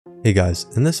Hey guys,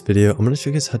 in this video, I'm going to show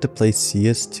you guys how to play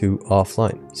CS2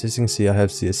 offline. So as you can see, I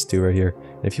have CS2 right here.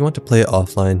 And if you want to play it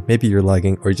offline, maybe you're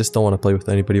lagging or you just don't want to play with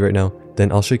anybody right now,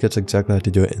 then I'll show you guys exactly how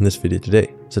to do it in this video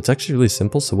today. So it's actually really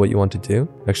simple. So what you want to do,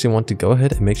 you actually want to go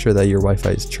ahead and make sure that your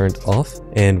Wi-Fi is turned off.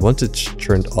 And once it's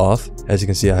turned off, as you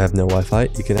can see, I have no Wi-Fi.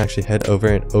 You can actually head over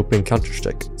and open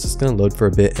Counter-Strike. So it's going to load for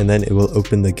a bit and then it will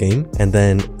open the game. And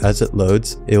then as it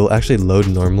loads, it will actually load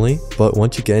normally. But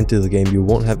once you get into the game, you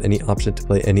won't have any option to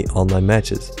play any online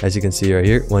matches. As you can see right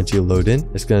here, once you load in,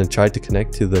 it's going to try to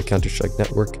connect to the Counter-Strike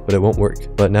network, but it won't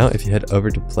work. But now if you head over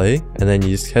to play and then you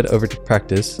just head over to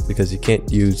practice, because you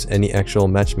can't use any actual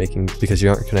matchmaking because you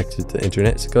aren't connected to the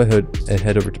internet. So go ahead and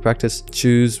head over to practice,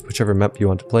 choose whichever map you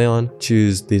want to play on,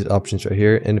 choose these options right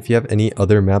here. And if you have any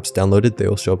other maps downloaded, they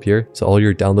will show up here. So all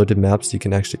your downloaded maps you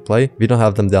can actually play. If you don't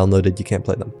have them downloaded, you can't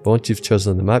play them. But once you've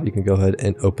chosen the map, you can go ahead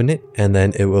and open it and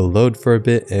then it will load for a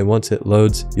bit. And once it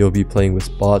loads, you'll be playing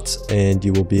with bots and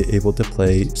you will be able to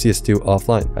play CS2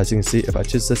 offline. As you can see, if I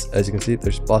choose this, as you can see,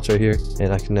 there's bots right here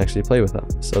and I can actually play with them.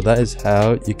 So that is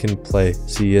how you can play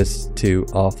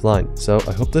CS2 offline. So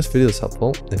I hope this video is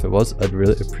helpful. If it was, I'd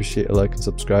really appreciate a like and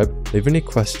subscribe. Leave any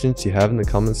questions you have in the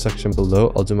comment section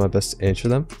below. I'll do my best to answer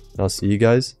them. And I'll see you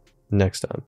guys next time.